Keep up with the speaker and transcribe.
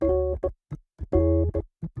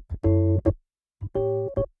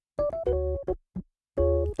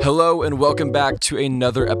Hello and welcome back to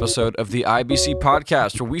another episode of the IBC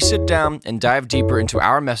podcast, where we sit down and dive deeper into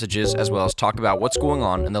our messages as well as talk about what's going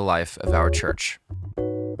on in the life of our church.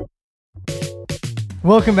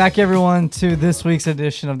 Welcome back, everyone, to this week's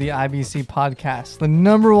edition of the IBC podcast, the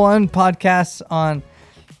number one podcast on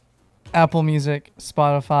Apple Music,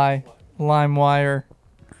 Spotify, LimeWire,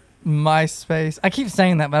 MySpace. I keep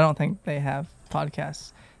saying that, but I don't think they have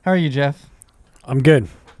podcasts. How are you, Jeff? I'm good.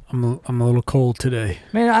 I'm a little cold today.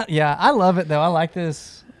 Man, I love it, though. I like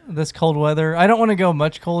this cold weather. I don't want to go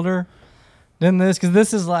much colder than this, because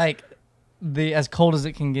this is like as cold as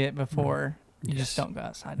it can get before you just don't go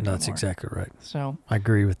outside anymore. That's exactly right. So I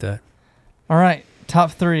agree with that. All right,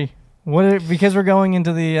 top three. Because we're going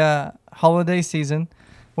into the holiday season,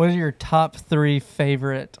 what are your top three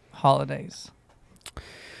favorite holidays?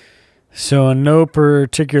 So in no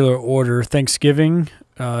particular order, Thanksgiving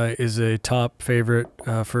is a top favorite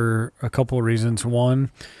for a couple of reasons.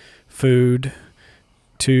 One, food.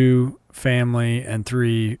 Two, family. And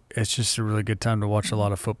three, it's just a really good time to watch a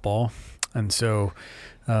lot of football. And so,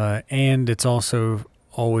 and it's also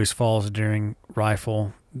always falls during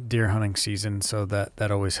rifle deer hunting season, so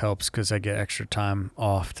that always helps because I get extra time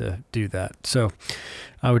off to do that. So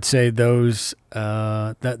I would say those,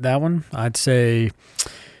 that one. I'd say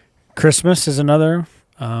Christmas is another.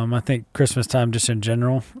 I think Christmas time, just in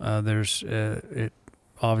general, there's it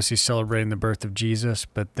obviously celebrating the birth of Jesus,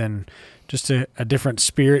 but then just a different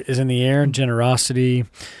spirit is in the air, generosity,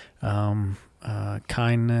 kindness,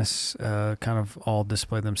 kind of all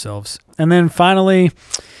display themselves. And then finally,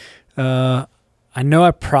 I know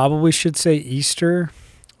I probably should say Easter,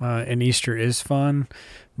 and Easter is fun,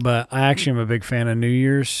 but I actually am a big fan of New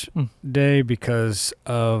Year's Day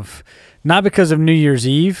not because of New Year's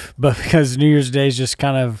Eve, but because New Year's Day is just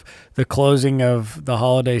kind of the closing of the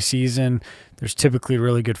holiday season. There's typically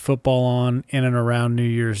really good football on in and around New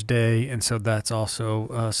Year's Day, and so that's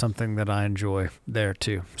also something that I enjoy there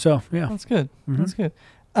too. So, yeah. That's good. Mm-hmm. That's good.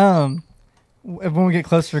 When we get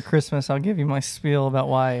closer to Christmas, I'll give you my spiel about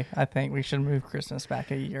why I think we should move Christmas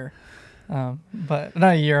back a year. But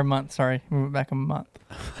not a year, a month, sorry. Move it back a month.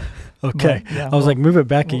 Okay. But, yeah, I was like, move it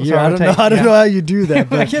back a year. I don't know yeah. how you do that.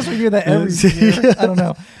 But I guess we do that every year. I don't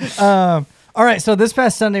know. All right, so this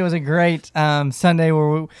past Sunday was a great Sunday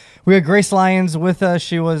where we had Grace Lyons with us.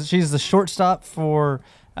 She's the shortstop for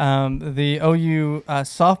the OU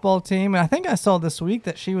softball team. And I think I saw this week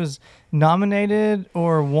that she was nominated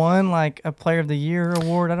or won like a Player of the Year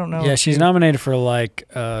award. I don't know. Yeah, she's nominated for like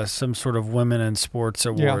some sort of Women in Sports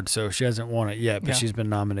award. So she hasn't won it yet, but she's been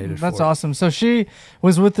nominated for it. That's awesome. So she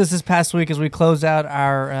was with us this past week as we closed out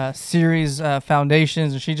our series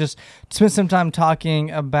Foundations, and she just spent some time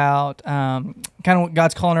talking about kind of what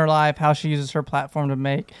God's calling her life, how she uses her platform to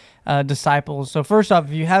make disciples. So first off,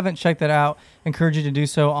 if you haven't checked that out, I encourage you to do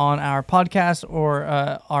so on our podcast or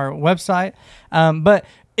our website. But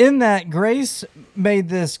in that, Grace made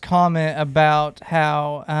this comment about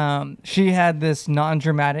how she had this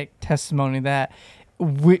non-dramatic testimony that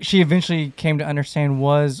she eventually came to understand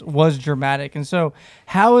was dramatic. And so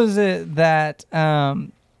how is it that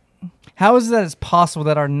it's possible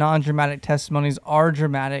that our non-dramatic testimonies are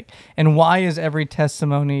dramatic, and why is every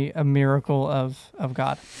testimony a miracle of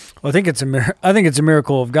God? Well, I think it's a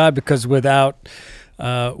miracle of God because without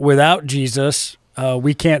Jesus,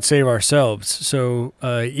 we can't save ourselves. So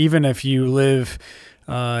even if you live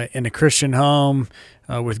in a Christian home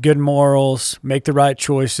with good morals, make the right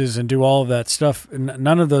choices, and do all of that stuff,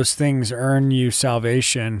 none of those things earn you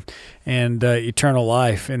salvation and eternal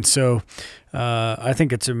life. And so I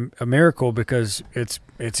think it's a miracle because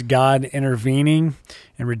it's God intervening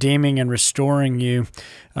and redeeming and restoring you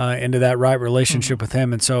into that right relationship with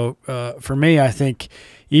Him. And so for me, I think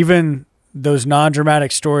even those non-dramatic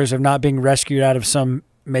stories of not being rescued out of some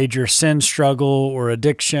major sin struggle or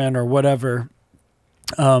addiction or whatever,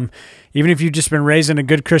 even if you've just been raised in a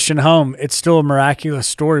good Christian home, it's still a miraculous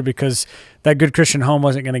story because that good Christian home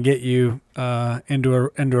wasn't going to get you into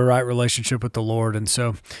a right relationship with the Lord. And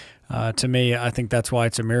so to me, I think that's why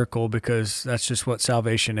it's a miracle, because that's just what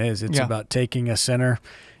salvation is. It's about taking a sinner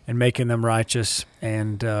and making them righteous.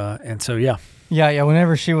 And so, yeah. Yeah.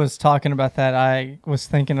 Whenever she was talking about that, I was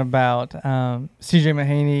thinking about C.J.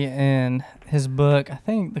 Mahaney and his book. I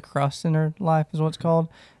think The Cross-Centered Life is what it's called.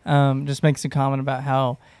 Just makes a comment about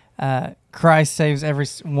how Christ saves every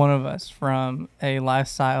one of us from a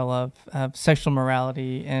lifestyle of sexual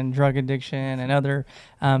morality and drug addiction and other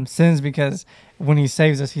sins, because when he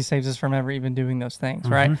saves us from ever even doing those things,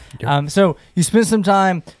 right? Yep. So you spent some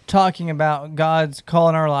time talking about God's call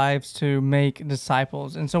in our lives to make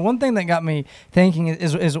disciples. And so one thing that got me thinking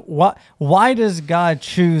is why does God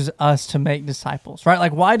choose us to make disciples, right?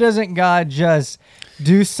 Like, why doesn't God just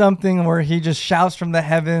do something where he just shouts from the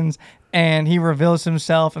heavens and he reveals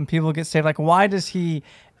himself and people get saved? Like, why does he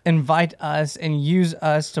invite us and use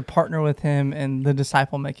us to partner with him in the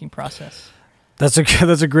disciple-making process? That's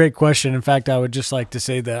a great question. In fact, I would just like to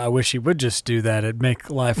say that I wish he would just do that. It'd make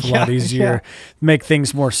life a lot easier, make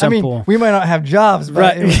things more simple. I mean, we might not have jobs, but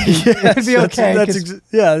right. it would be okay.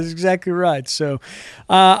 That's exactly right. So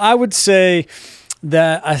I would say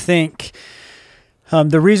that I think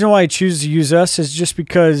the reason why he chooses to use us is just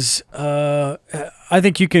because I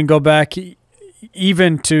think you can go back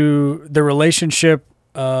even to the relationship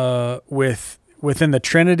within the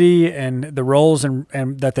Trinity and the roles and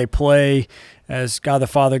that they play as God the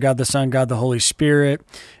Father, God the Son, God the Holy Spirit,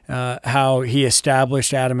 how he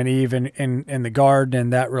established Adam and Eve in the garden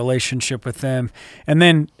and that relationship with them. And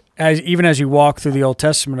then even as you walk through the Old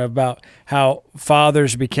Testament about how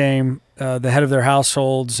fathers became the head of their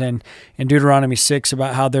households, and in Deuteronomy 6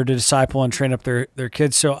 about how they're to disciple and train up their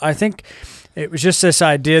kids. So I think it was just this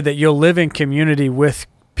idea that you'll live in community with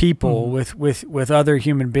people, with other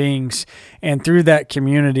human beings, and through that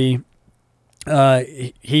community,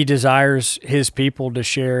 he desires his people to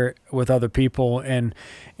share with other people and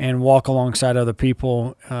walk alongside other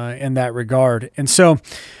people in that regard. And so,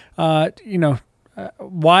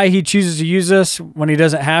 why he chooses to use us when he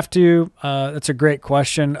doesn't have to, that's a great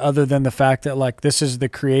question, other than the fact that, like, this is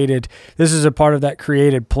a part of that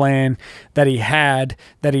created plan that he had,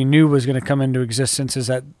 that he knew was going to come into existence,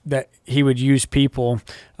 is that he would use people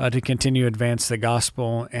to continue to advance the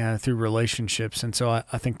gospel and through relationships. And so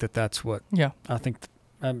I think that's what, I think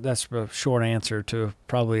that's a short answer to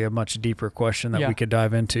probably a much deeper question that we could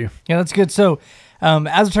dive into. Yeah, that's good. So as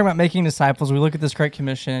we're talking about making disciples, we look at this Great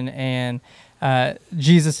Commission, and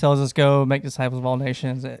Jesus tells us, go make disciples of all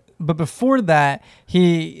nations. But before that,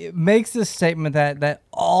 he makes this statement that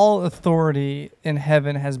all authority in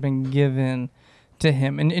heaven has been given to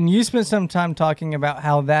him. And you spent some time talking about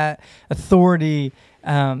how that authority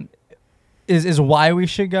is why we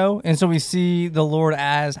should go. And so we see the Lord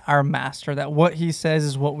as our master, that what he says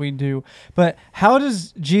is what we do. But how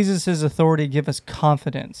does Jesus' authority give us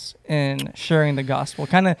confidence in sharing the gospel?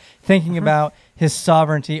 Kind of thinking about his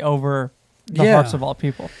sovereignty over the hearts of all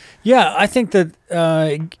people. Yeah, I think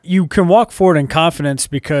that you can walk forward in confidence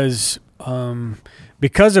because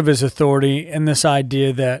of his authority and this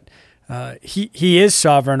idea that he is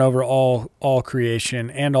sovereign over all creation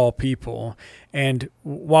and all people. And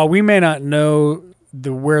while we may not know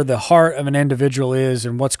where the heart of an individual is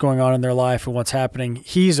and what's going on in their life and what's happening,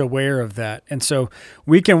 he's aware of that. And so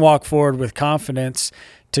we can walk forward with confidence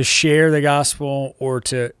to share the gospel or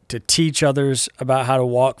to teach others about how to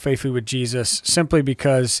walk faithfully with Jesus, simply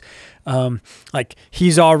because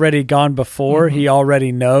he's already gone before, he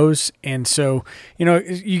already knows. And so,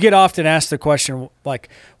 you get often asked the question, like,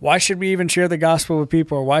 why should we even share the gospel with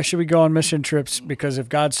people, or why should we go on mission trips? Because if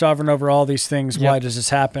God's sovereign over all these things, why does this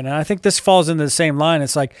happen? And I think this falls into the same line.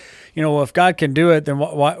 It's like, well, if God can do it, then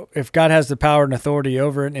why, if God has the power and authority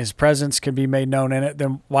over it and his presence can be made known in it,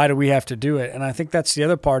 then why do we have to do it? And I think that's the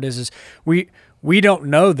other part is we don't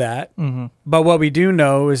know that, but what we do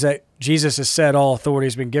know is that Jesus has said all authority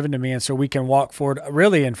has been given to me, and so we can walk forward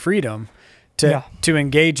really in freedom to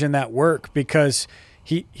engage in that work, because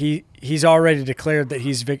he's already declared that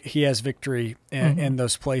he has victory in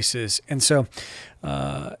those places. And so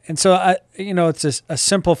I, it's a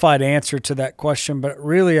simplified answer to that question, but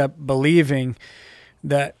really believing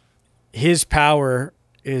that his power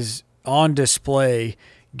is on display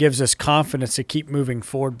gives us confidence to keep moving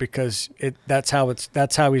forward, because that's how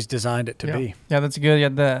he's designed it to be. Yeah, that's good.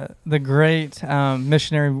 Yeah, the great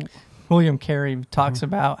missionary William Carey talks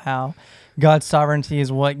about how God's sovereignty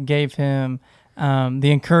is what gave him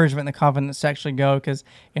the encouragement and the confidence to actually go, because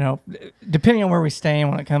depending on where we stand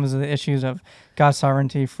when it comes to the issues of God's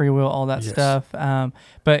sovereignty, free will, all that stuff.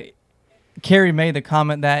 But Carey made the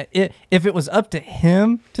comment that if it was up to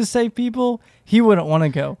him to save people, he wouldn't want to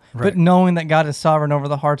go. Right. But knowing that God is sovereign over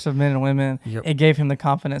the hearts of men and women, Yep. it gave him the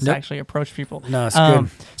confidence to Yep. actually approach people. No, it's good.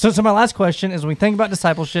 So my last question is, when we think about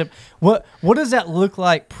discipleship, what does that look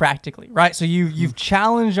like practically, right? So you've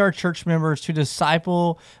challenged our church members to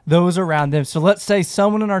disciple those around them. So let's say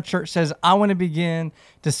someone in our church says, I want to begin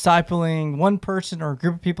discipling one person or a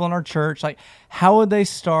group of people in our church. Like, how would they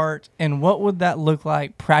start, and what would that look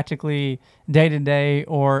like practically day to day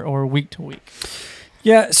or week to week?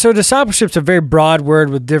 Yeah, so discipleship's a very broad word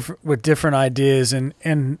with different ideas,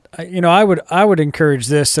 and I would encourage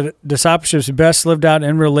this, that discipleship is best lived out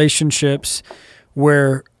in relationships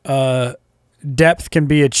where depth can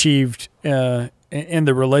be achieved in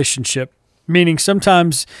the relationship. Meaning,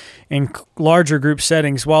 sometimes in larger group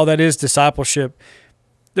settings, while that is discipleship,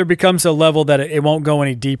 there becomes a level that it won't go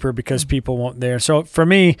any deeper because people won't there. So for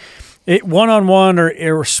me, one-on-one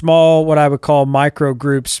or small, what I would call micro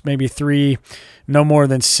groups, maybe 3, no more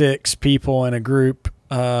than 6 people in a group.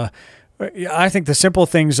 I think the simple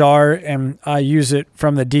things are, and I use it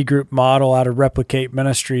from the D group model out of Replicate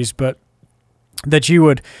Ministries, but that you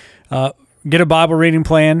would get a Bible reading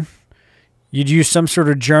plan. You'd use some sort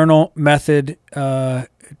of journal method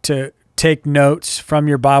to take notes from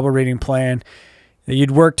your Bible reading plan.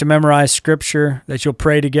 You'd work to memorize scripture, that you'll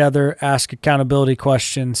pray together, ask accountability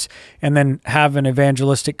questions, and then have an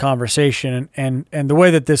evangelistic conversation. And the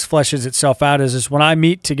way that this fleshes itself out is when I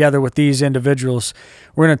meet together with these individuals,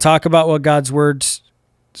 we're going to talk about what God's words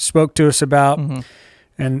spoke to us about,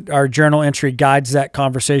 and our journal entry guides that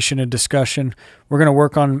conversation and discussion. We're going to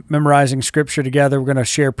work on memorizing scripture together. We're going to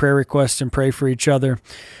share prayer requests and pray for each other.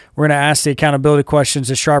 We're going to ask the accountability questions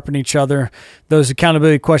to sharpen each other. Those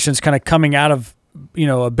accountability questions kind of coming out of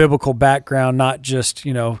a biblical background, not just,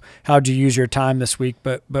 how'd you use your time this week,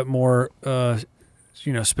 but more,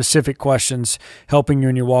 specific questions helping you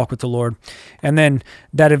in your walk with the Lord. And then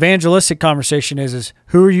that evangelistic conversation is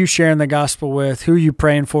who are you sharing the gospel with? Who are you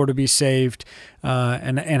praying for to be saved?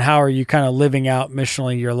 And how are you kind of living out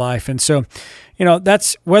missionally your life? And so,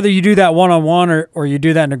 that's whether you do that one-on-one or you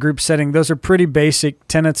do that in a group setting, those are pretty basic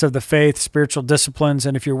tenets of the faith, spiritual disciplines.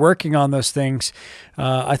 And if you're working on those things,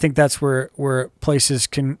 I think that's where places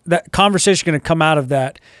that conversation going to come out of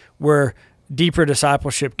that, where deeper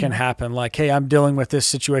discipleship can happen. Like, hey, I'm dealing with this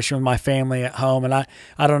situation with my family at home, and I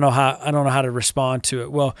don't know how to respond to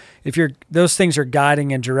it. Well, if those things are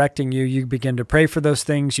guiding and directing you, you begin to pray for those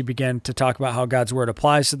things. You begin to talk about how God's word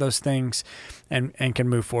applies to those things, and can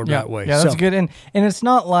move forward that way. Yeah, that's good. And it's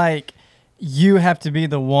not like you have to be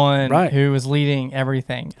the one who is leading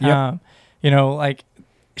everything. Yep.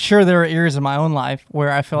 Sure, there are areas in my own life where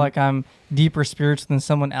I feel like I'm deeper spiritual than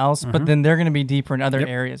someone else, but then they're going to be deeper in other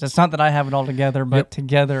areas. It's not that I have it all together, but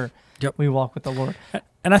together we walk with the Lord.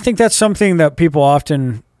 And I think that's something that people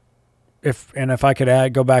often, if I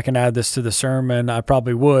could go back and add this to the sermon, I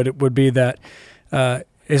probably would. It would be that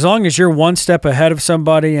as long as you're one step ahead of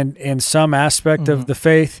somebody in some aspect of the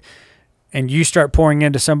faith, and you start pouring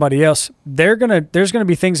into somebody else, there's gonna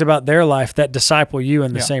be things about their life that disciple you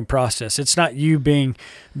in the same process. It's not you being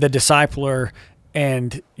the discipler,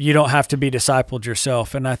 and you don't have to be discipled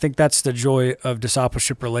yourself. And I think that's the joy of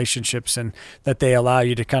discipleship relationships, and that they allow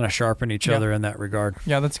you to kind of sharpen each other in that regard.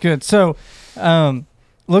 Yeah, that's good. So,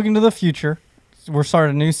 looking to the future, we're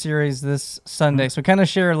starting a new series this Sunday. So kind of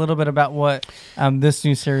share a little bit about what this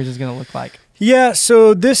new series is going to look like. Yeah,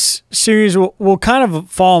 so this series will kind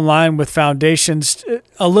of fall in line with Foundations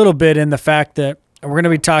a little bit, in the fact that we're going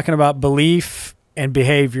to be talking about belief and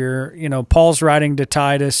behavior. Paul's writing to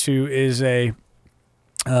Titus, who is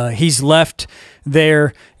he's left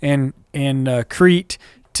there in Crete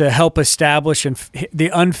to help establish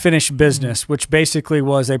the unfinished business, which basically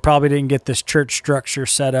was they probably didn't get this church structure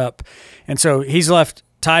set up. And so he's left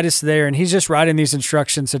Titus there, and he's just writing these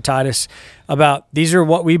instructions to Titus about, these are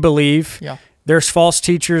what we believe. Yeah. There's false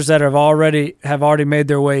teachers that have already made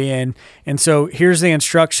their way in. And so here's the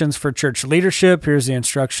instructions for church leadership. Here's the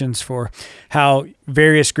instructions for how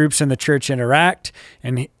various groups in the church interact.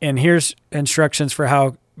 And here's instructions for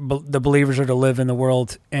how the believers are to live in the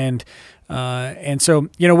world. And so,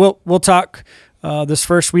 we'll talk this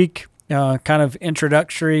first week, kind of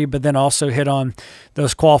introductory, but then also hit on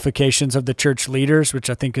those qualifications of the church leaders, which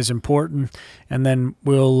I think is important. And then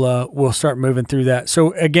we'll start moving through that.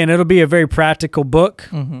 So again, it'll be a very practical book.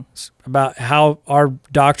 It's about how our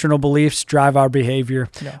doctrinal beliefs drive our behavior,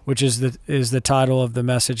 Yeah. which is the title of the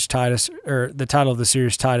message, Titus, or the title of the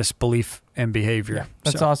series, Titus, Belief and Behavior. Yeah,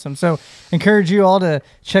 that's awesome. So encourage you all to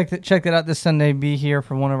check that out this Sunday. Be here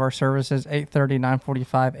for one of our services, 8:30,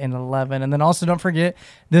 9:45, and 11. And then also don't forget,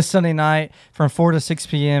 this Sunday night from 4 to 6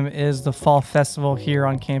 p.m. is the Fall Festival here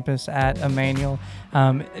on campus at Emmanuel.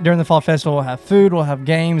 During the Fall Festival, we'll have food, we'll have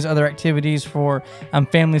games, other activities for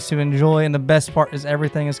families to enjoy. And the best part is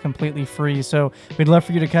everything is completely free. So we'd love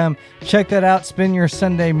for you to come check that out. Spend your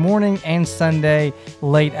Sunday morning and Sunday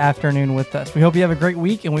late afternoon with us. We hope you have a great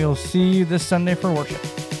week, and we will see you this Sunday for worship.